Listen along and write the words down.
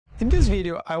In this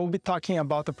video, I will be talking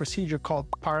about a procedure called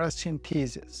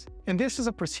paracentesis. And this is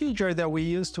a procedure that we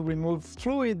use to remove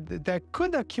fluid that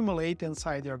could accumulate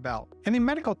inside your bowel. And in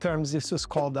medical terms, this is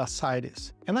called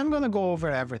ascites. And I'm going to go over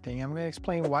everything. I'm going to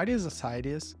explain what is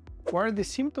ascites, what are the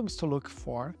symptoms to look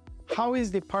for, how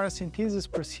is the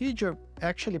paracentesis procedure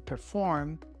actually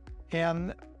performed,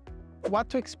 and what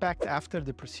to expect after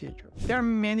the procedure. There are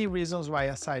many reasons why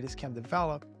ascites can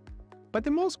develop, but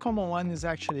the most common one is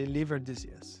actually liver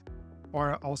disease,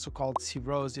 or also called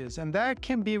cirrhosis, and that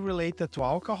can be related to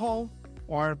alcohol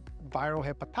or viral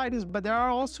hepatitis, but there are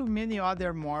also many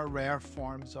other more rare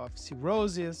forms of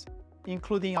cirrhosis,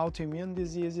 including autoimmune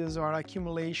diseases or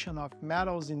accumulation of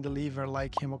metals in the liver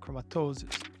like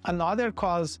hemochromatosis. Another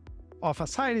cause of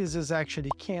ascites is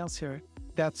actually cancer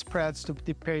that spreads to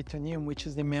the peritoneum, which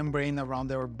is the membrane around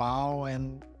our bowel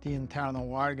and the internal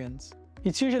organs.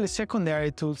 It's usually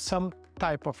secondary to some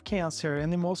type of cancer,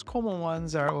 and the most common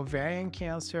ones are ovarian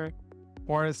cancer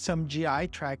or some GI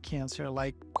tract cancer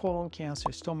like colon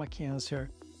cancer, stomach cancer,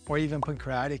 or even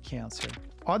pancreatic cancer.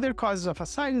 Other causes of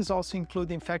ascites also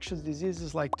include infectious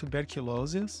diseases like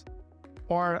tuberculosis,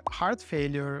 or heart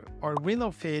failure, or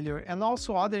renal failure, and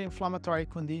also other inflammatory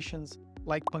conditions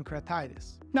like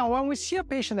pancreatitis. Now, when we see a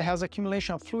patient that has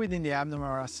accumulation of fluid in the abdomen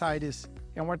or ascites,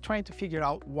 and we're trying to figure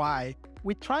out why,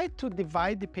 we try to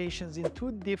divide the patients in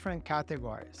two different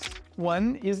categories.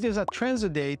 One is there's a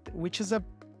transudate, which is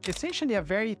essentially a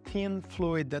very thin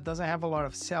fluid that doesn't have a lot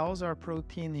of cells or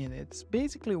protein in it. It's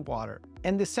basically water.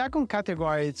 And the second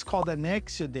category, it's called an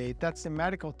exudate. That's the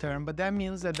medical term, but that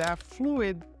means that that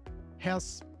fluid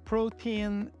has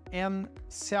protein and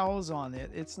cells on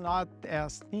it. It's not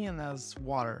as thin as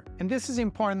water. And this is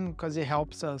important because it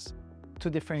helps us to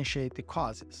differentiate the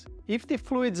causes. If the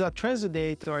fluid is a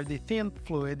transudate or the thin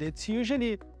fluid, it's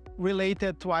usually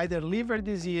related to either liver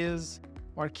disease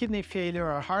or kidney failure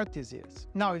or heart disease.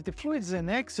 Now, if the fluid is an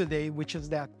exudate, which is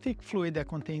that thick fluid that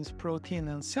contains protein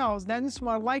and cells, then it's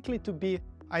more likely to be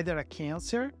either a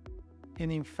cancer, an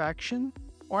infection,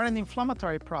 or an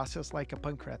inflammatory process like a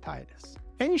pancreatitis.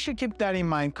 And you should keep that in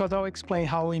mind because I'll explain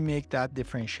how we make that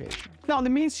differentiation. Now, the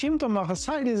main symptom of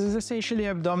ascites is essentially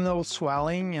abdominal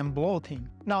swelling and bloating.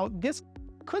 Now, this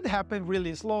could happen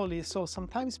really slowly, so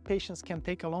sometimes patients can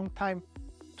take a long time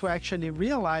to actually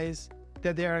realize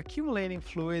that they're accumulating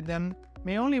fluid and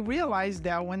may only realize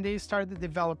that when they start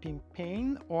developing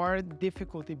pain or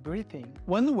difficulty breathing.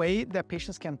 One way that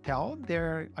patients can tell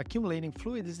they're accumulating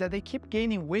fluid is that they keep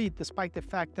gaining weight despite the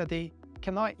fact that they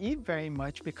cannot eat very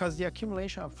much because the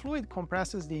accumulation of fluid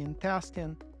compresses the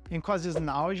intestine and causes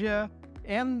nausea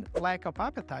and lack of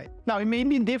appetite. Now, it may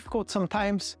be difficult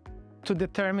sometimes to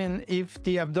determine if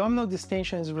the abdominal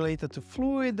distension is related to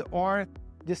fluid or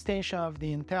distension of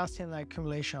the intestine and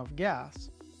accumulation of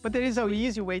gas. But there is an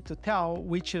easy way to tell,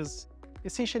 which is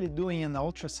essentially doing an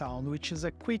ultrasound, which is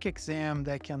a quick exam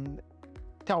that can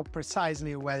tell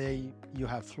precisely whether you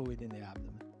have fluid in the abdomen.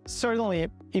 Certainly,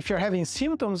 if you're having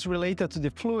symptoms related to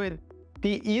the fluid,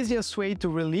 the easiest way to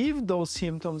relieve those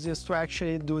symptoms is to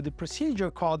actually do the procedure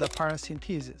called a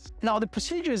paracentesis. Now, the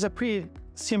procedure is a pretty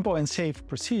simple and safe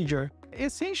procedure.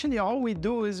 Essentially, all we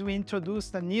do is we introduce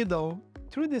the needle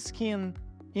through the skin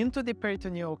into the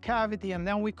peritoneal cavity, and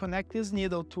then we connect this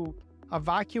needle to a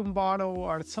vacuum bottle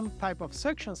or some type of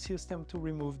suction system to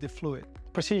remove the fluid.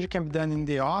 The procedure can be done in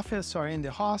the office or in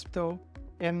the hospital,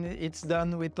 and it's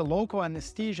done with the local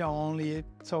anesthesia only.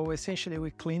 So essentially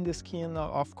we clean the skin,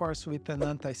 of course, with an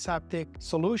antiseptic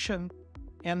solution,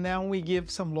 and then we give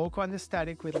some local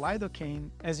anesthetic with lidocaine.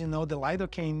 As you know, the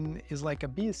lidocaine is like a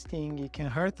bee sting. It can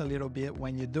hurt a little bit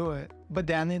when you do it, but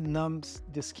then it numbs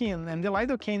the skin, and the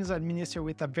lidocaine is administered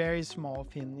with a very small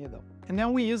thin needle. And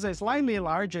then we use a slightly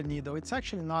larger needle. It's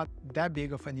actually not that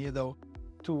big of a needle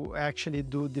to actually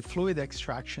do the fluid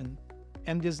extraction.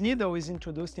 And this needle is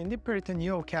introduced in the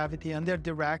peritoneal cavity under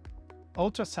direct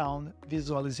ultrasound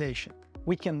visualization.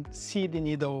 We can see the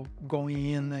needle going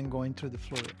in and going through the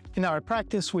fluid. In our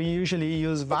practice, we usually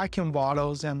use vacuum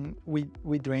bottles and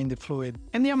we drain the fluid.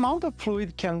 And the amount of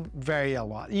fluid can vary a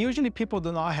lot. Usually people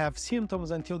do not have symptoms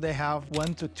until they have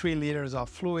 1 to 3 liters of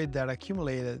fluid that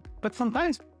accumulated. But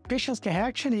sometimes patients can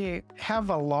actually have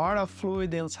a lot of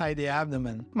fluid inside the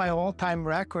abdomen. My all-time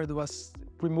record was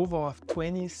removal of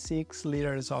 26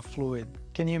 liters of fluid.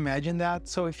 Can you imagine that?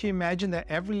 So if you imagine that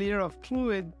every liter of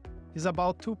fluid is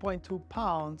about 2.2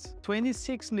 pounds,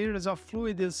 26 liters of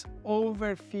fluid is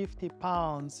over 50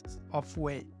 pounds of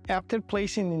weight. After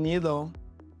placing the needle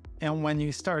and when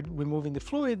you start removing the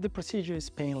fluid, the procedure is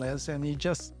painless and you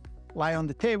just lie on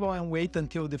the table and wait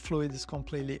until the fluid is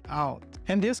completely out.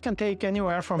 And this can take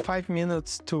anywhere from 5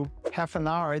 minutes to half an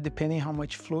hour, depending how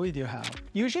much fluid you have.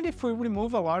 Usually, if we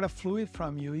remove a lot of fluid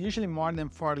from you, usually more than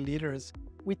 4 liters,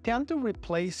 we tend to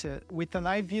replace it with an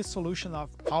IV solution of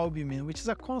albumin, which is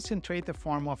a concentrated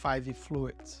form of IV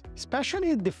fluids.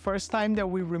 Especially the first time that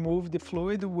we remove the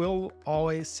fluid, we'll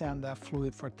always send that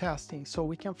fluid for testing so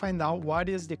we can find out what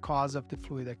is the cause of the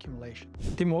fluid accumulation.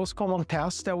 The most common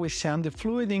tests that we send the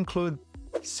fluid include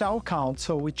cell count,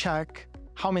 so we check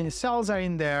how many cells are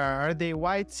in there. Are they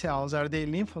white cells? Are they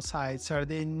lymphocytes? Are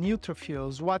they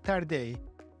neutrophils? What are they?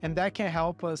 And that can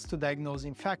help us to diagnose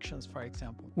infections, for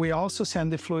example. We also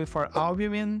send the fluid for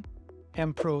albumin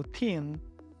and protein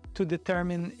to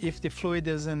determine if the fluid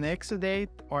is an exudate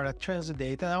or a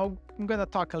transudate. And I'm going to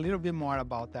talk a little bit more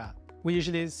about that. We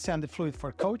usually send the fluid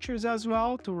for cultures as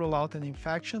well to rule out an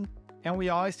infection. And we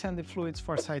always send the fluids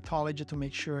for cytology to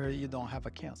make sure you don't have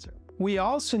a cancer. We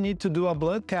also need to do a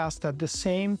blood test at the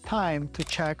same time to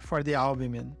check for the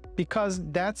albumin, because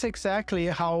that's exactly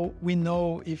how we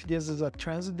know if this is a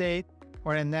transudate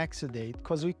or an exudate,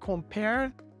 because we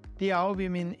compare the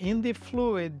albumin in the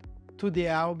fluid to the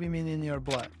albumin in your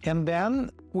blood. And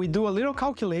then we do a little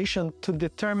calculation to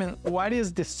determine what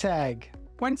is the SAG.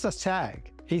 What's a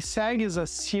SAG? A SAG is a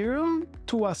serum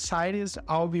to ascites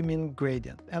albumin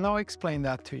gradient, and I'll explain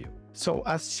that to you. So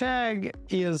a SAG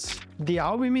is the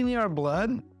albumin in your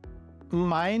blood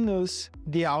minus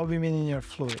the albumin in your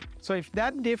fluid. So if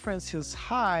that difference is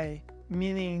high,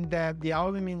 meaning that the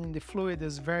albumin in the fluid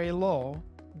is very low,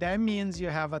 that means you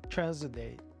have a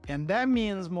transudate. And that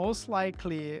means most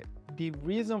likely the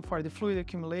reason for the fluid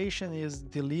accumulation is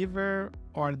the liver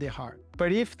or the heart.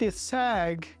 But if the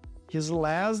SAG is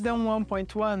less than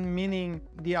 1.1, meaning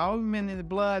the albumin in the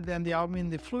blood and the albumin in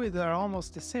the fluid are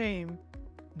almost the same,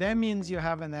 that means you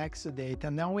have an exudate,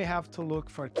 and then we have to look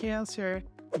for cancer,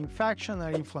 infection,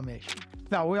 or inflammation.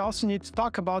 Now, we also need to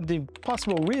talk about the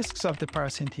possible risks of the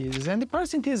paracentesis. And the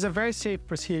paracentesis is a very safe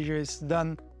procedure. It's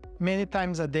done many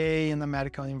times a day in a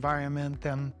medical environment,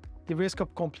 and the risk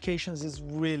of complications is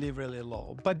really, really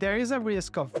low. But there is a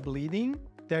risk of bleeding,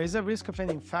 there is a risk of an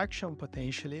infection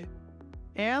potentially,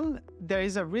 and there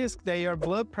is a risk that your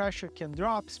blood pressure can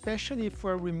drop, especially if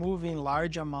we're removing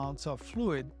large amounts of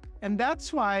fluid. And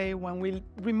that's why when we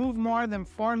remove more than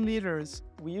 4 liters,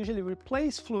 we usually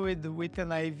replace fluid with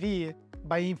an IV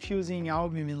by infusing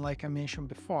albumin, like I mentioned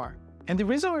before. And the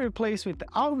reason we replace with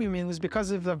albumin is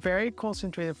because it's a very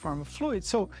concentrated form of fluid.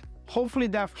 So hopefully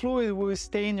that fluid will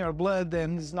stay in your blood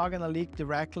and is not going to leak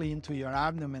directly into your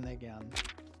abdomen again.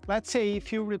 Let's say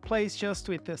if you replace just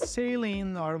with a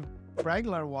saline or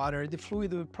regular water, the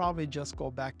fluid will probably just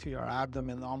go back to your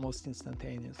abdomen almost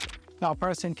instantaneously. Now,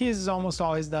 paracentesis is almost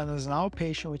always done as an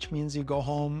outpatient, which means you go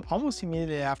home almost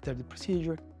immediately after the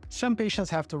procedure. Some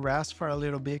patients have to rest for a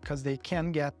little bit because they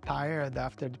can get tired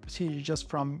after the procedure just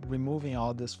from removing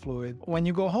all this fluid. When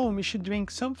you go home, you should drink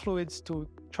some fluids to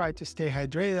try to stay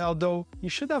hydrated, although you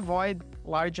should avoid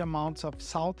large amounts of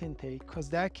salt intake because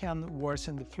that can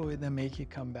worsen the fluid and make it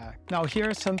come back. Now, here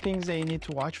are some things that you need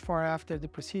to watch for after the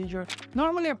procedure.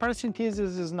 Normally, a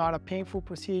paracentesis is not a painful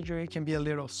procedure. It can be a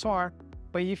little sore.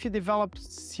 But if you develop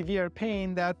severe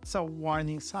pain, that's a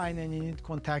warning sign and you need to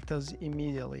contact us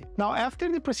immediately. Now,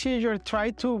 after the procedure,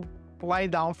 try to lie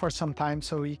down for some time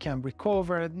so you can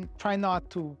recover. Try not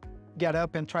to get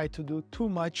up and try to do too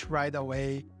much right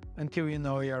away until you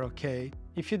know you're okay.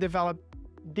 If you develop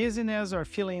dizziness or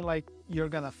feeling like you're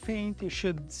gonna faint, you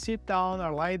should sit down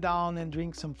or lie down and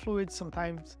drink some fluid.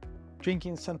 Sometimes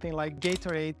drinking something like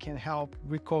Gatorade can help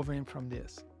recovering from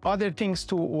this. Other things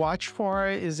to watch for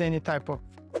is any type of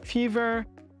fever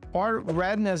or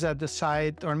redness at the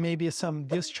site, or maybe some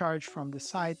discharge from the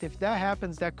site. If that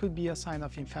happens, that could be a sign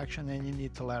of infection and you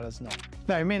need to let us know.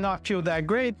 Now, you may not feel that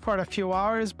great for a few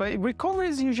hours, but recovery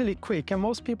is usually quick and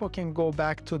most people can go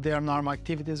back to their normal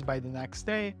activities by the next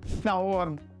day.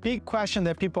 Now, big question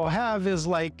that people have is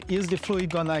like, is the fluid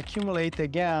gonna accumulate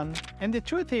again? And the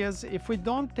truth is, if we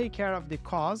don't take care of the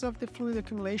cause of the fluid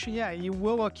accumulation, yeah, it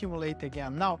will accumulate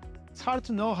again. Now, it's hard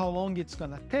to know how long it's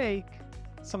gonna take.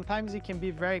 Sometimes it can be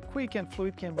very quick and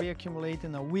fluid can reaccumulate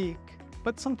in a week,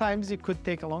 but sometimes it could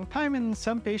take a long time, and in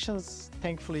some patients,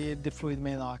 thankfully, the fluid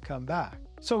may not come back.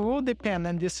 So it will depend,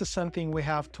 and this is something we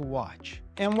have to watch.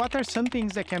 And what are some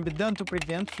things that can be done to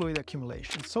prevent fluid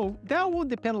accumulation? So that will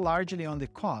depend largely on the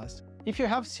cause. If you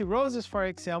have cirrhosis, for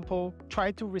example,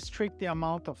 try to restrict the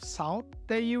amount of salt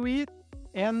that you eat,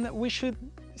 and we should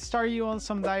start you on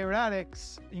some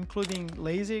diuretics, including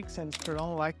Lasix and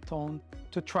spironolactone,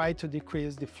 to try to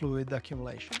decrease the fluid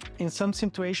accumulation. In some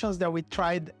situations that we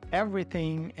tried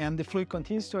everything and the fluid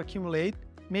continues to accumulate,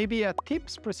 maybe a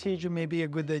TIPS procedure may be a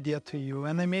good idea to you,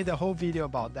 and I made a whole video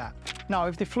about that. Now,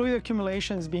 if the fluid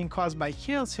accumulation is being caused by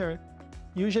cancer,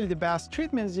 usually the best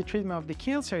treatment is the treatment of the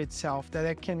cancer itself, that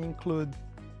it can include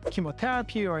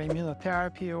chemotherapy or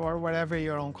immunotherapy or whatever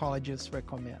your oncologist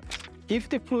recommends. If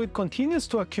the fluid continues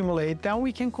to accumulate, then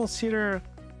we can consider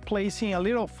placing a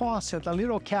little faucet, a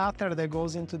little catheter that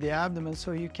goes into the abdomen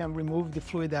so you can remove the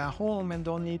fluid at home and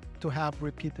don't need to have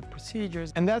repeated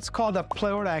procedures. And that's called a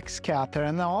Pleurex catheter,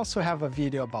 and I also have a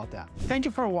video about that. Thank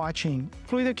you for watching.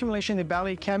 Fluid accumulation in the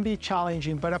belly can be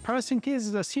challenging, but a paracentesis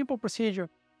is a simple procedure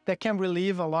that can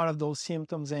relieve a lot of those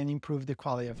symptoms and improve the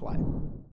quality of life.